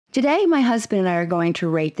Today, my husband and I are going to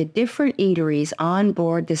rate the different eateries on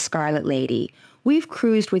board the Scarlet Lady. We've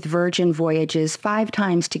cruised with Virgin Voyages 5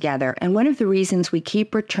 times together, and one of the reasons we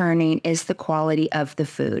keep returning is the quality of the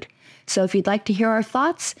food. So if you'd like to hear our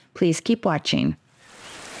thoughts, please keep watching.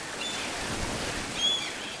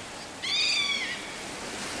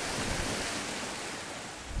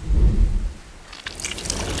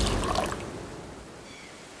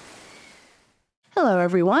 Hello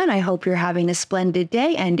everyone, I hope you're having a splendid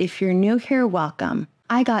day, and if you're new here, welcome.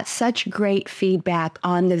 I got such great feedback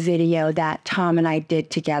on the video that Tom and I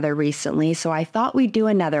did together recently, so I thought we'd do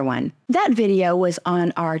another one. That video was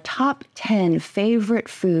on our top 10 favorite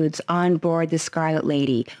foods on board the Scarlet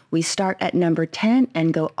Lady. We start at number 10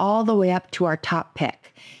 and go all the way up to our top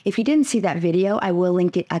pick. If you didn't see that video, I will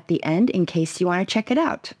link it at the end in case you want to check it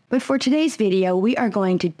out. But for today's video, we are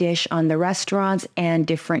going to dish on the restaurants and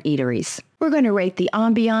different eateries. We're going to rate the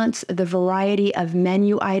ambiance, the variety of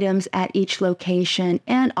menu items at each location,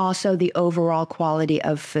 and also the overall quality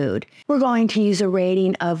of food. We're going to use a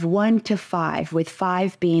rating of 1 to 5, with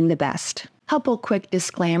 5 being the best. Couple quick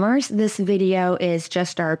disclaimers. This video is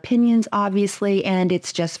just our opinions, obviously, and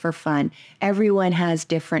it's just for fun. Everyone has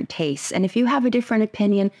different tastes, and if you have a different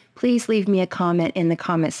opinion, please leave me a comment in the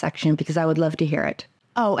comment section because I would love to hear it.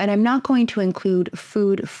 Oh, and I'm not going to include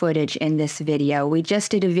food footage in this video. We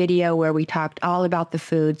just did a video where we talked all about the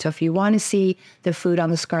food, so if you want to see the food on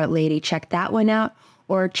the Scarlet Lady, check that one out,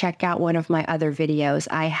 or check out one of my other videos.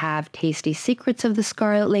 I have Tasty Secrets of the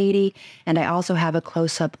Scarlet Lady, and I also have a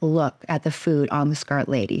close-up look at the food on the Scarlet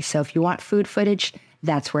Lady. So if you want food footage,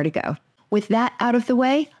 that's where to go. With that out of the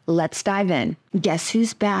way, let's dive in. Guess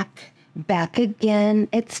who's back? Back again.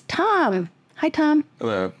 It's Tom. Hi, Tom.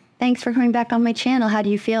 Hello. Thanks for coming back on my channel. How do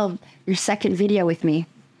you feel? Your second video with me.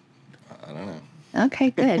 I don't know.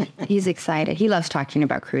 Okay, good. He's excited. He loves talking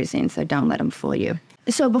about cruising, so don't let him fool you.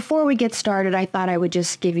 So before we get started, I thought I would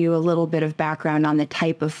just give you a little bit of background on the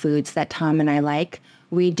type of foods that Tom and I like.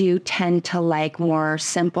 We do tend to like more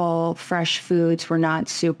simple, fresh foods. We're not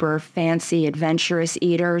super fancy, adventurous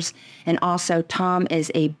eaters. And also, Tom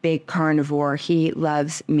is a big carnivore. He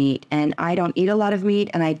loves meat. And I don't eat a lot of meat,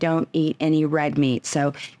 and I don't eat any red meat.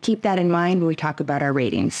 So keep that in mind when we talk about our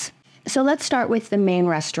ratings. So let's start with the main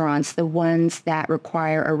restaurants, the ones that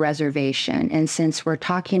require a reservation. And since we're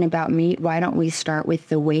talking about meat, why don't we start with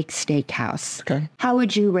the Wake Steakhouse? Okay. How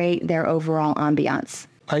would you rate their overall ambiance?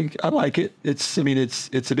 I like it. It's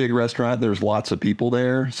a big restaurant. There's lots of people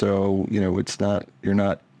there, so you're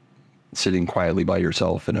not sitting quietly by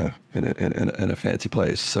yourself in a fancy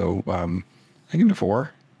place. So I give it a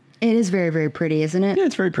 4. It is very, very pretty, isn't it? Yeah,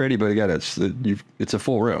 it's very pretty, but again, it's a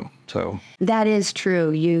full room. So that is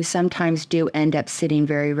true. You sometimes do end up sitting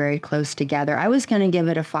very, very close together. I was going to give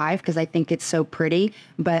it a 5 because I think it's so pretty,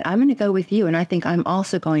 but I'm going to go with you, and I think I'm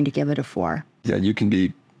also going to give it a 4. Yeah, you can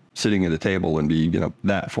be sitting at a table and be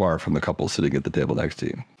that far from the couple sitting at the table next to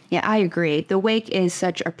you. Yeah, I agree. The Wake is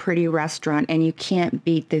such a pretty restaurant, and you can't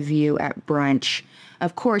beat the view at brunch.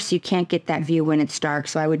 Of course, you can't get that view when it's dark,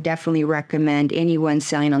 so I would definitely recommend anyone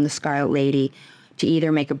sailing on the Scarlet Lady to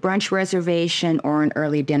either make a brunch reservation or an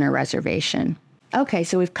early dinner reservation. Okay,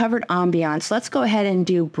 so we've covered ambiance. Let's go ahead and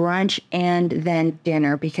do brunch and then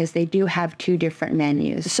dinner because they do have 2 different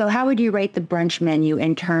menus. So how would you rate the brunch menu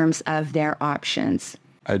in terms of their options?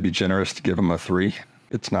 I'd be generous to give them a 3.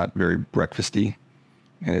 It's not very breakfasty,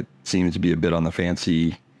 and it seems to be a bit on the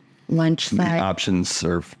fancy lunch side. Options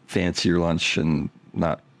are fancier lunch and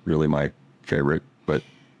not really my favorite, but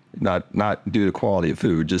not due to quality of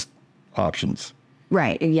food, just options.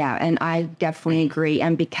 Right, yeah, and I definitely agree.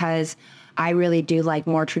 And because I really do like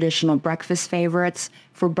more traditional breakfast favorites,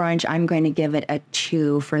 for brunch, I'm going to give it a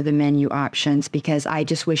 2 for the menu options because I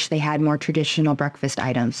just wish they had more traditional breakfast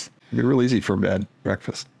items. It'd be real easy for a bad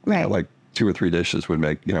breakfast. Right. Like 2 or 3 dishes would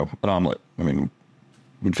make, an omelet.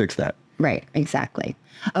 Would fix that. Right, exactly.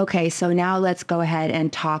 Okay, so now let's go ahead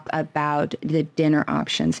and talk about the dinner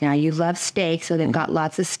options. Now, you love steak, so they've got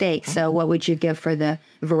lots of steak. So what would you give for the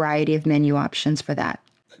variety of menu options for that?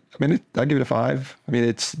 I'd give it a 5.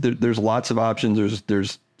 There's lots of options.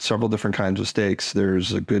 There's several different kinds of steaks.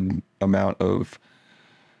 There's a good amount of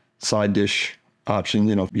side dish options.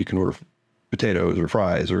 You can order potatoes or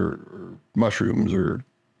fries or mushrooms or,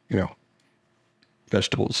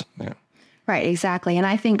 vegetables. Yeah. Right, exactly. And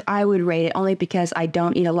I think I would rate it only because I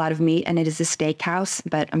don't eat a lot of meat and it is a steakhouse,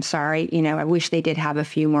 but I'm sorry, I wish they did have a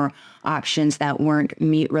few more options that weren't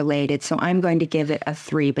meat related. So I'm going to give it a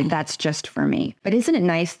 3, but that's just for me. But isn't it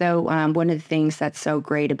nice though? One of the things that's so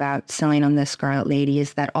great about selling on the Scarlet Lady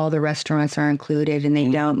is that all the restaurants are included and they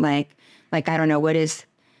don't like, I don't know, what is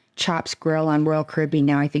Chops Grill on Royal Caribbean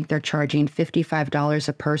now, I think they're charging $55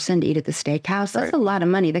 a person to eat at the Steakhouse. That's a lot of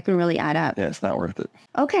money. That can really add up. Yeah, it's not worth it.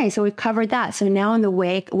 Okay, so we've covered that. So now in the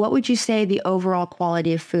wake, what would you say the overall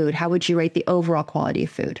quality of food? How would you rate the overall quality of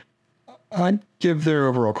food? I'd give their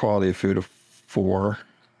overall quality of food a 4.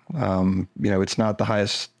 It's not the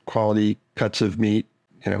highest quality cuts of meat,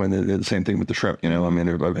 and the same thing with the shrimp, I mean,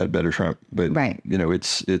 I've had better shrimp, but, right.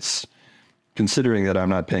 It's considering that I'm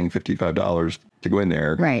not paying $55 to go in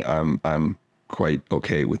there. Right. I'm quite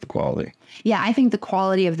okay with the quality. Yeah, I think the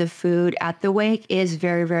quality of the food at the wake is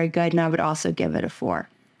very, very good, and I would also give it a 4.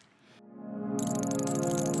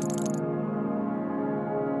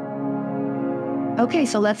 Okay,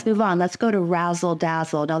 so let's move on. Let's go to Razzle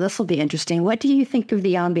Dazzle. Now, this will be interesting. What do you think of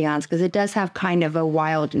the ambiance? Because it does have kind of a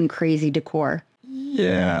wild and crazy decor.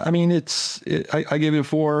 Yeah, I mean, I gave it a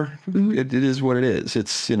 4. Mm-hmm. It is what it is.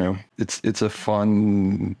 It's, it's a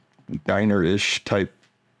fun diner-ish type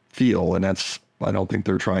feel, and I don't think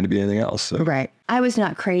they're trying to be anything else. So. Right. I was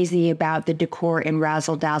not crazy about the decor in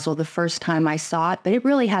Razzle Dazzle the first time I saw it, but it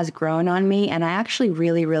really has grown on me, and I actually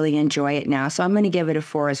really, really enjoy it now. So I'm going to give it a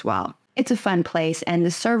 4 as well. It's a fun place, and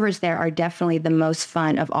the servers there are definitely the most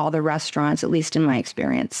fun of all the restaurants, at least in my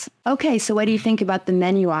experience. Okay, so what do you think about the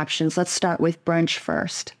menu options? Let's start with brunch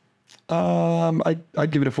first.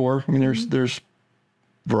 I'd give it a 4. I mean, there's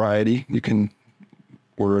variety. You can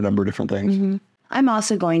order a number of different things. Mm-hmm. I'm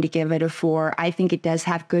also going to give it a 4. I think it does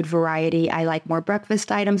have good variety. I like more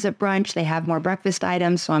breakfast items at brunch. They have more breakfast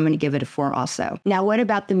items, so I'm going to give it a 4 also. Now, what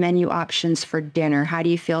about the menu options for dinner? How do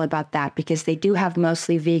you feel about that? Because they do have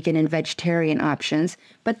mostly vegan and vegetarian options,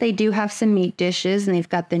 but they do have some meat dishes, and they've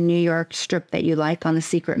got the New York strip that you like on the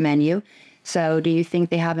secret menu. So do you think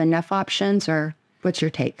they have enough options, or what's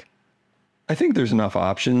your take? I think there's enough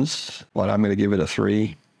options, but I'm going to give it a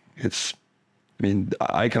 3.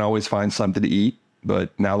 I can always find something to eat,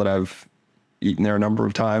 but now that I've eaten there a number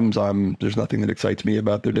of times, there's nothing that excites me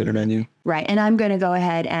about their dinner menu. Right. And I'm going to go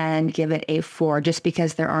ahead and give it a 4 just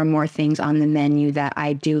because there are more things on the menu that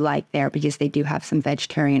I do like there because they do have some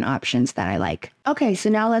vegetarian options that I like. Okay, so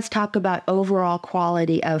now let's talk about overall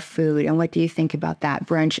quality of food. And what do you think about that,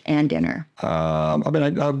 brunch and dinner?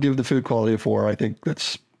 I'll give the food quality a 4. I think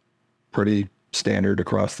that's pretty standard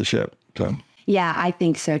across the ship. So. Yeah, I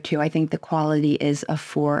think so too. I think the quality is a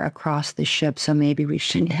 4 across the ship, so maybe we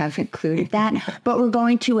shouldn't have included that. But we're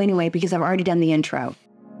going to anyway because I've already done the intro.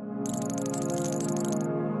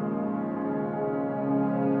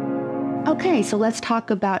 Okay, so let's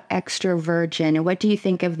talk about extra virgin. And what do you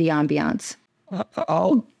think of the ambiance?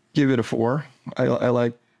 I'll give it a 4.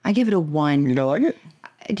 I give it a 1. You don't like it?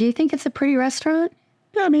 Do you think it's a pretty restaurant?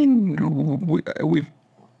 Yeah, I mean, we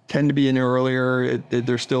tend to be in there earlier.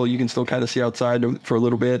 There's still, you can still kind of see outside for a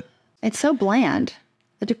little bit. It's so bland.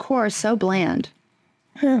 The decor is so bland.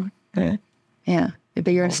 Yeah.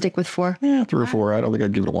 But you're going to stick with 4? Yeah, 3 or 4. I don't think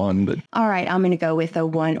I'd give it a 1, but. All right, I'm going to go with a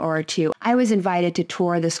 1 or a 2. I was invited to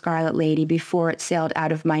tour the Scarlet Lady before it sailed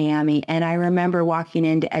out of Miami, and I remember walking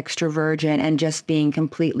into Extra Virgin and just being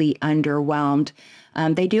completely underwhelmed.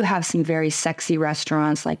 They do have some very sexy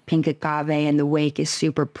restaurants like Pink Agave, and the wake is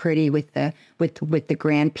super pretty with the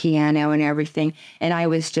grand piano and everything. And I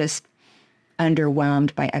was just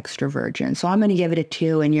underwhelmed by Extra Virgin. So I'm going to give it a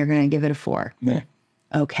 2 and you're going to give it a 4. Yeah.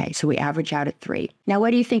 Okay, so we average out at 3. Now,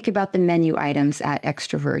 what do you think about the menu items at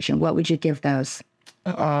Extra Virgin? What would you give those?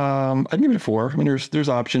 I'd give it a 4. I mean, there's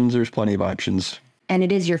options. There's plenty of options. And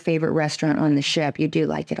it is your favorite restaurant on the ship. You do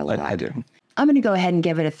like it a lot. I do. I'm going to go ahead and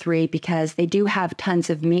give it a 3 because they do have tons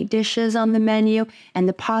of meat dishes on the menu, and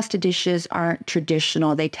the pasta dishes aren't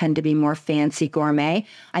traditional. They tend to be more fancy gourmet.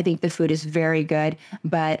 I think the food is very good,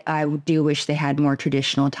 but I do wish they had more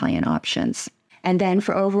traditional Italian options. And then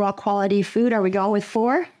for overall quality food, are we going with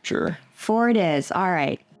 4? Sure. 4 it is. All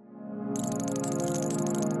right.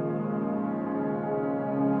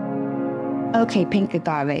 Okay, Pink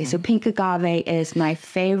Agave. So Pink Agave is my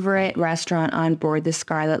favorite restaurant on board the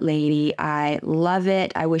Scarlet Lady. I love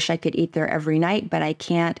it. I wish I could eat there every night, but I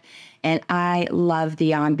can't. And I love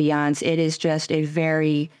the ambiance. It is just a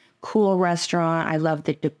very cool restaurant. I love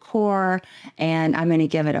the decor, and I'm going to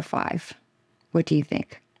give it a 5. What do you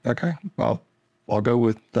think? Okay. Well, I'll go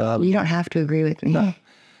with... You don't have to agree with me.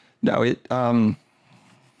 No, I'll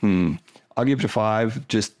give it a 5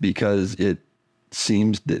 just because it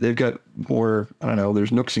seems that they've got more, I don't know,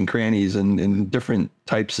 there's nooks and crannies and different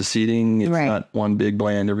types of seating. It's not one big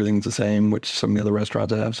bland, everything's the same, which some of the other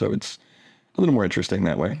restaurants have. So it's a little more interesting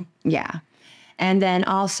that way. Yeah. And then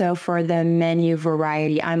also for the menu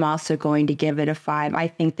variety, I'm also going to give it a 5. I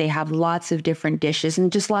think they have lots of different dishes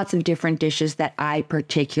and just lots of different dishes that I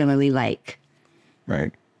particularly like.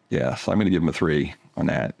 Right. Yeah. So I'm going to give them a 3 on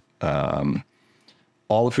that.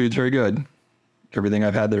 All the food's very good. Everything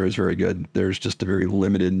I've had there is very good. There's just a very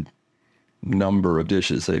limited number of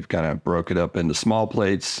dishes. They've kind of broke it up into small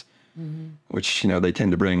plates, which, they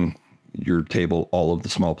tend to bring your table all of the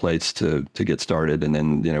small plates to get started. And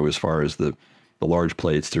then, as far as the large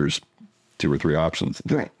plates, there's 2 or 3 options.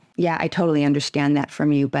 Right. Yeah, I totally understand that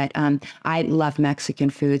from you, but I love Mexican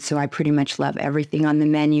food, so I pretty much love everything on the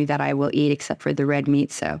menu that I will eat except for the red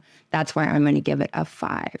meat, so that's why I'm going to give it a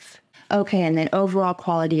 5. Okay, and then overall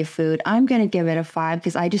quality of food, I'm going to give it a 5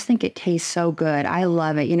 because I just think it tastes so good. I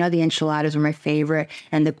love it. The enchiladas are my favorite,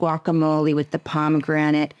 and the guacamole with the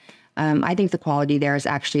pomegranate. I think the quality there is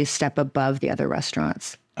actually a step above the other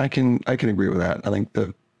restaurants. I can agree with that. I think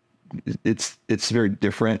it's very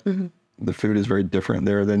different. Mm-hmm. The food is very different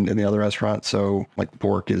there than in the other restaurants. So like the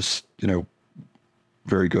pork is,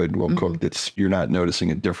 very good, well cooked. You're not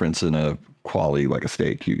noticing a difference in a quality like a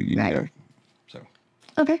steak. Right. So.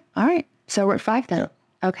 Okay. All right. So we're at 5 then.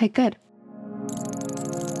 Yeah. Okay, good.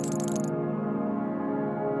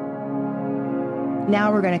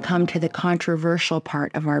 Now we're going to come to the controversial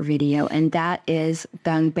part of our video, and that is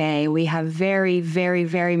Gunbae. We have very, very,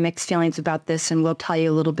 very mixed feelings about this, and we'll tell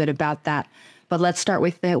you a little bit about that. But let's start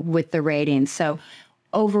with the ratings. So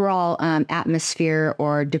overall atmosphere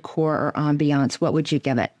or decor or ambiance, what would you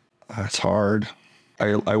give it? It's hard.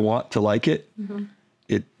 I want to like it. Mm-hmm.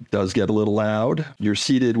 It does get a little loud. You're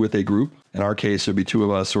seated with a group. In our case, there'd be 2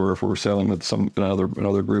 of us, or if we're selling with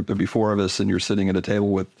another group, there'd be 4 of us, and you're sitting at a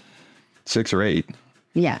table with 6 or 8.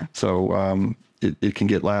 Yeah. So it can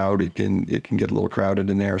get loud. It can get a little crowded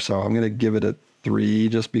in there. So I'm going to give it a 3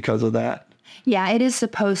 just because of that. Yeah, it is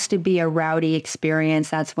supposed to be a rowdy experience.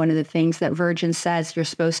 That's one of the things that Virgin says. You're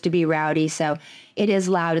supposed to be rowdy. So it is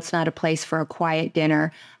loud. It's not a place for a quiet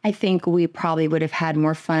dinner. I think we probably would have had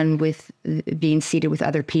more fun with being seated with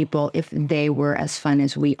other people if they were as fun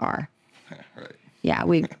as we are. Right. Yeah,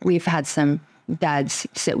 we've had some dads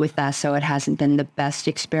sit with us, so it hasn't been the best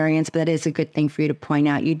experience, but that is a good thing for you to point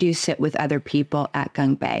out. You do sit with other people at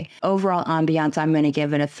Gunbae. Overall ambiance, I'm going to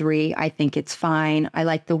give it a 3. I think it's fine. I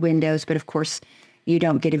like the windows, but of course, you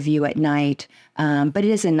don't get a view at night. But it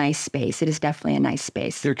is a nice space. It is definitely a nice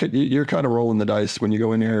space. You're kind of rolling the dice when you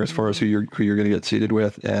go in there as far as who you're going to get seated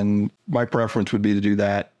with. And my preference would be to do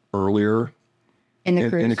that earlier in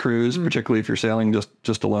the cruise, particularly if you're sailing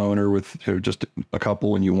just alone or with just a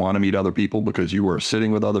couple and you want to meet other people because you are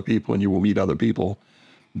sitting with other people and you will meet other people.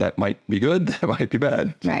 That might be good. That might be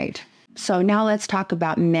bad. Right. So now let's talk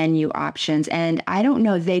about menu options. And I don't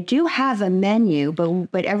know, they do have a menu,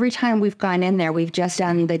 but every time we've gone in there, we've just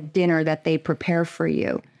done the dinner that they prepare for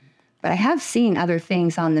you. But I have seen other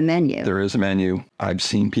things on the menu. There is a menu. I've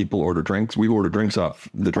seen people order drinks. We order drinks off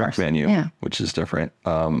the drink menu, which is different.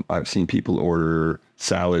 I've seen people order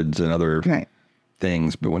salads and other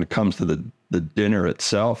things. But when it comes to the dinner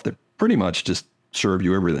itself, they pretty much just serve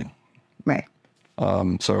you everything. Right.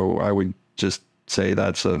 So I would just say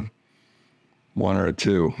that's a 1 or a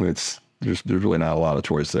 2. There's really not a lot of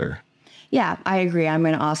choice there. Yeah, I agree. I'm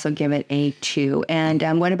going to also give it a 2.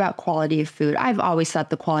 And what about quality of food? I've always thought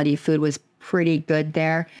the quality of food was pretty good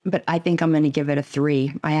there, but I think I'm going to give it a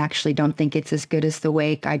 3. I actually don't think it's as good as the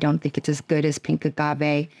Wake. I don't think it's as good as Pink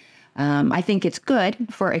Agave. I think it's good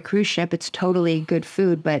for a cruise ship. It's totally good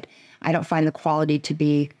food, but I don't find the quality to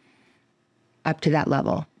be up to that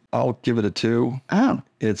level. I'll give it a 2. Oh.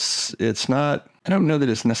 It's not, I don't know that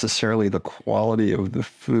it's necessarily the quality of the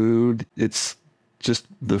food. It's just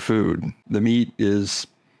the food. The meat is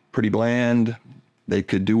pretty bland. They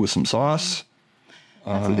could do with some sauce.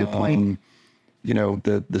 That's a good point.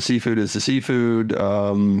 The seafood is the seafood.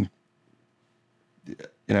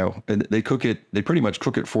 They cook it. They pretty much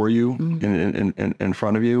cook it for you in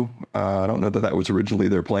front of you. I don't know that was originally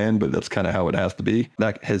their plan, but that's kind of how it has to be.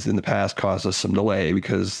 That has in the past caused us some delay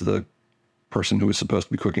because the person who was supposed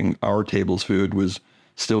to be cooking our table's food was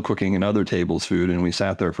still cooking another table's food, and we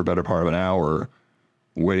sat there for a better part of an hour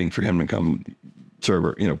waiting for him to come serve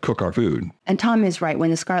or, cook our food. And Tom is right. When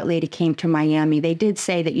the Scarlet Lady came to Miami, they did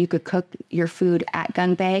say that you could cook your food at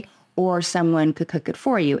Gunbae or someone could cook it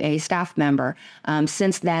for you, a staff member.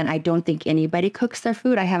 Since then, I don't think anybody cooks their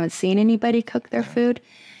food. I haven't seen anybody cook their food.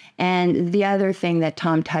 And the other thing that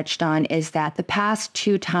Tom touched on is that the past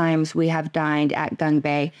 2 times we have dined at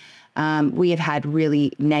Gunbae, we have had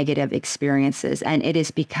really negative experiences, and it is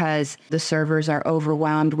because the servers are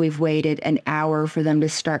overwhelmed. We've waited an hour for them to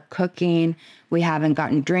start cooking. We haven't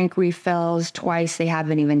gotten drink refills twice. They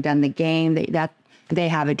haven't even done the game. They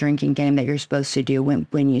have a drinking game that you're supposed to do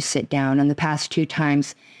when you sit down. And the past 2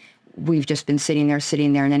 times, we've just been sitting there,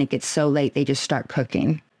 and then it gets so late, they just start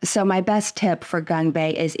cooking. So my best tip for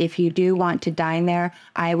Gunbae is if you do want to dine there,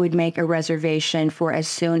 I would make a reservation for as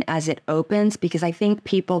soon as it opens, because I think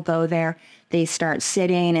people go there, they start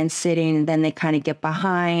sitting, and then they kind of get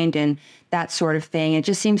behind and that sort of thing. It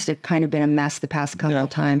just seems to kind of been a mess the past couple of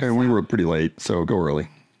times. And we were pretty late, so go early.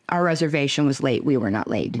 Our reservation was late. We were not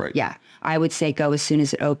late. Right. Yeah. I would say go as soon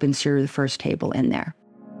as it opens. You're the first table in there.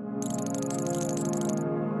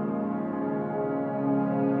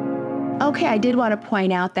 Okay, I did want to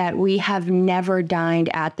point out that we have never dined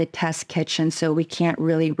at the test kitchen, so we can't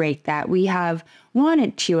really rate that. We have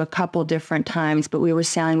wanted to a couple different times, but we were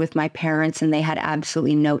sailing with my parents and they had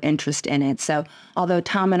absolutely no interest in it. So although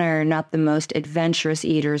Tom and I are not the most adventurous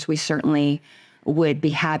eaters, we certainly would be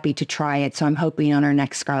happy to try it. So I'm hoping on our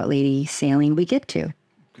next Scarlet Lady sailing we get to. You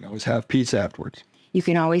can always have pizza afterwards. You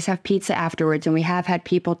can always have pizza afterwards. And we have had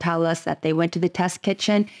people tell us that they went to the test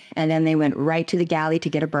kitchen and then they went right to the Galley to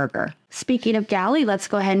get a burger. Speaking of Galley, let's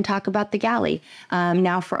go ahead and talk about the Galley.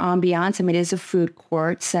 Now for ambiance, I mean, it is a food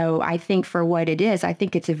court. So I think for what it is, I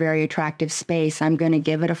think it's a very attractive space. I'm going to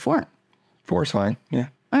give it a 4. 4 is fine. Yeah.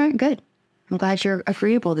 All right, good. I'm glad you're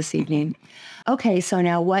agreeable this evening. Okay, so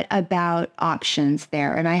now what about options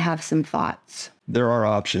there? And I have some thoughts. There are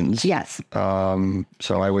options. Yes.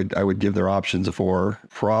 So I would give their options a 4.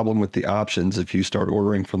 Problem with the options, if you start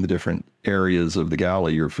ordering from the different areas of the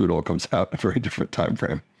Galley, your food all comes out in a very different time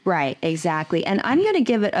frame. Right, exactly. And I'm going to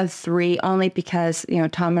give it a 3 only because, you know,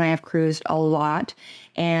 Tom and I have cruised a lot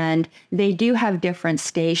and they do have different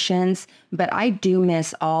stations, but I do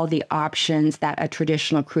miss all the options that a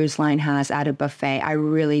traditional cruise line has at a buffet. I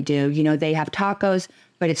really do. You know, they have tacos,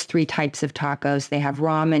 but it's 3 types of tacos. They have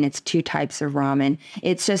ramen. It's 2 types of ramen.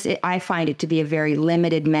 It's just, I find it to be a very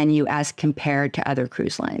limited menu as compared to other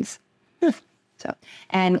cruise lines. Yeah. So,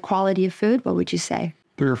 and quality of food, what would you say?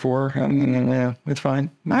 3 or 4. Yeah, it's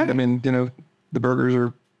fine. Right. I mean, you know, the burgers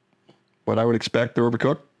are what I would expect. They're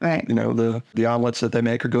overcooked. Right. You know, the omelets that they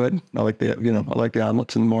make are good. I like the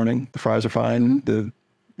omelets in the morning. The fries are fine. Mm-hmm.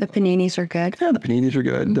 The paninis are good. Yeah, the paninis are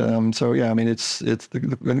good. So yeah, I mean, it's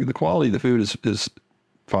the quality of the food is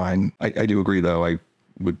fine. I do agree though. I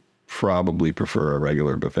would probably prefer a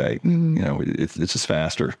regular buffet. Mm-hmm. You know, it's just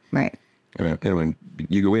faster. Right. I mean, when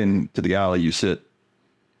you go in to the Galley, you sit,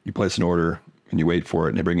 you place an order, and you wait for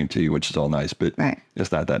it, and they bring it to you, which is all nice, but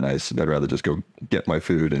it's not that nice. I'd rather just go get my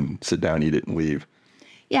food and sit down, eat it, and leave.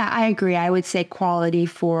 Yeah, I agree. I would say quality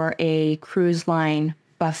for a cruise line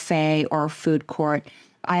buffet or food court,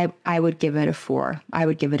 I would give it a 4. I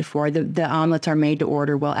would give it a 4. The omelets are made to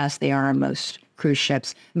order, well, as they are on most cruise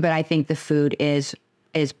ships, but I think the food is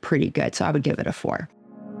pretty good, so I would give it a 4.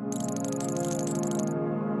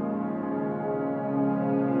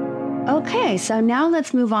 Okay, so now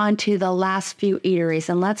let's move on to the last few eateries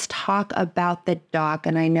and let's talk about the dock.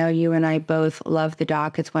 And I know you and I both love the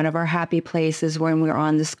dock. It's one of our happy places when we're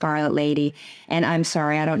on the Scarlet Lady. And I'm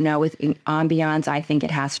sorry, I don't know, with ambiance, I think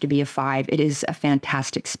it has to be a 5. It is a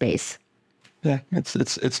fantastic space. Yeah,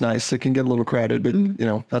 it's nice. It can get a little crowded, but you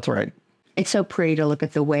know, that's all right. It's so pretty to look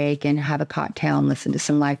at the wake and have a cocktail and listen to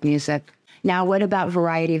some live music. Now, what about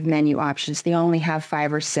variety of menu options? They only have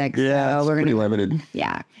 5 or 6. Yeah, so it's pretty limited.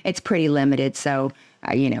 Yeah, it's pretty limited. So,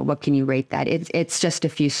 you know, what can you rate that? It's just a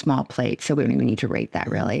few small plates, so we don't even need to rate that,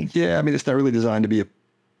 really. Yeah, I mean, it's not really designed to be an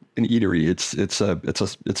eatery.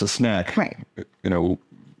 It's a snack, right? You know,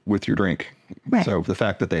 with your drink. Right. So the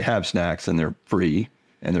fact that they have snacks and they're free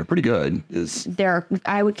and they're pretty good is...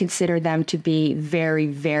 I would consider them to be very,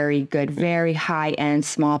 very good, very high-end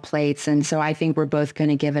small plates. And so I think we're both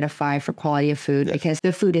going to give it a 5 for quality of food because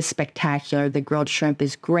the food is spectacular. The grilled shrimp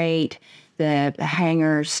is great. The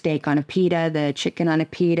hanger steak on a pita, the chicken on a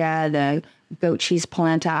pita, the goat cheese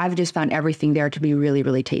polenta. I've just found everything there to be really,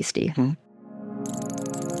 really tasty. Mm-hmm.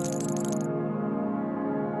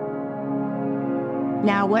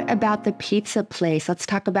 Now, what about the pizza place? Let's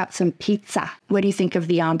talk about some pizza. What do you think of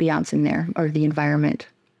the ambiance in there or the environment?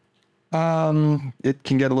 It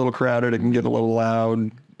can get a little crowded. It can get a little loud.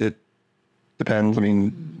 It depends. I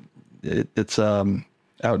mean, it's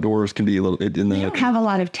outdoors can be a little... You don't have a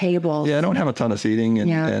lot of tables. Yeah, I don't have a ton of seating.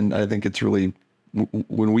 And I think it's really...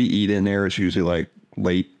 When we eat in there, it's usually like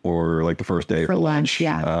late or like the first day. For lunch,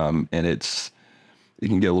 yeah. And it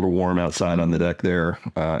can get a little warm outside on the deck there.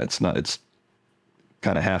 It's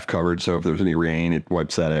kind of half covered, so if there's any rain, it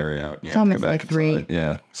wipes that area out. It's almost like 3.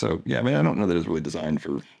 Yeah. So I mean, I don't know that it's really designed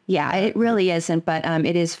for... Yeah, it really isn't, but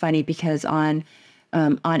it is funny because on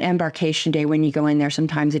on embarkation day, when you go in there,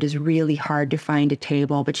 sometimes it is really hard to find a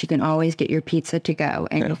table, but you can always get your pizza to go.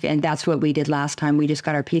 And that's what we did last time. We just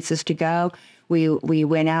got our pizzas to go. We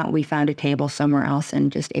went out, we found a table somewhere else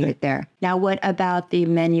and just ate it there. Now, what about the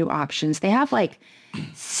menu options? They have like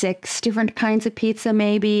 6 different kinds of pizza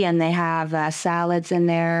maybe, and they have salads in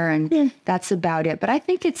there, and that's about it. But I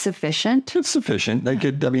think it's sufficient. It's sufficient. They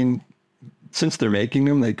could, I mean, since they're making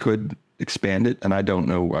them, they could expand it. And I don't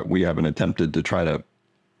know what, we haven't attempted to try to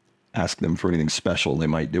ask them for anything special. They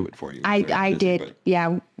might do it for you. I did.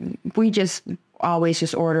 Yeah. We always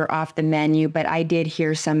just order off the menu, but I did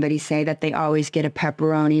hear somebody say that they always get a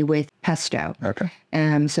pepperoni with pesto. Okay.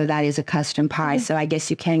 So that is a custom pie. So I guess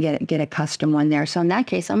you can get a custom one there. So in that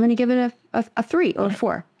case, I'm going to give it a 3 or a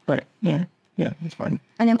 4. Right. Yeah. Yeah, that's fine.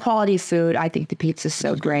 And then quality food, I think the pizza is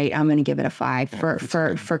so great. I'm going to give it a 5.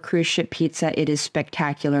 For cruise ship pizza, it is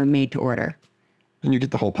spectacular, made to order. And you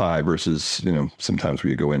get the whole pie versus, you know, sometimes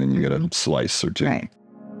where you go in and you get a slice or 2. Right.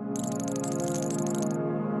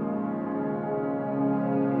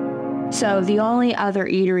 So the only other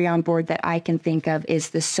eatery on board that I can think of is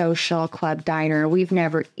the Social Club Diner. We've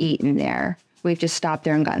never eaten there. We've just stopped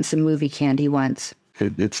there and gotten some movie candy once.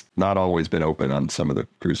 It's not always been open on some of the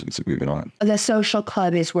cruises that we've been on. The Social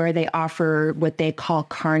Club is where they offer what they call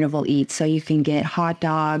carnival eats. So you can get hot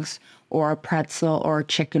dogs or a pretzel or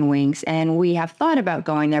chicken wings. And we have thought about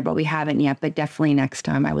going there, but we haven't yet. But definitely next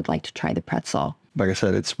time I would like to try the pretzel. Like I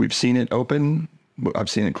said, we've seen it open. I've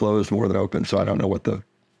seen it closed more than open. So I don't know what the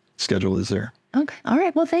schedule is there. Okay. All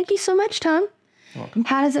right. Well, thank you so much, Tom. You're welcome.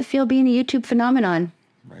 How does it feel being a YouTube phenomenon?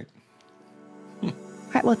 Right. All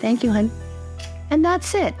right. Well, thank you, hun. And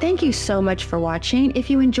that's it. Thank you so much for watching. If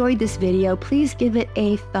you enjoyed this video, please give it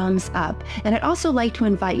a thumbs up. And I'd also like to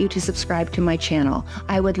invite you to subscribe to my channel.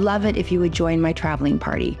 I would love it if you would join my traveling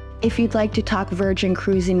party. If you'd like to talk Virgin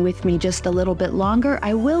Cruising with me just a little bit longer,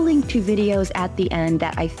 I will link to videos at the end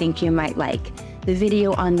that I think you might like. The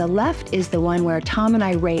video on the left is the one where Tom and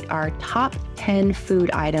I rate our top 10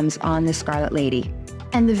 food items on the Scarlet Lady.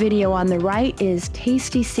 And the video on the right is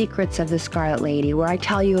Tasty Secrets of the Scarlet Lady, where I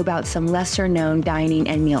tell you about some lesser known dining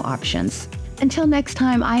and meal options. Until next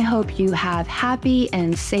time, I hope you have happy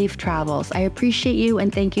and safe travels. I appreciate you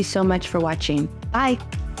and thank you so much for watching. Bye.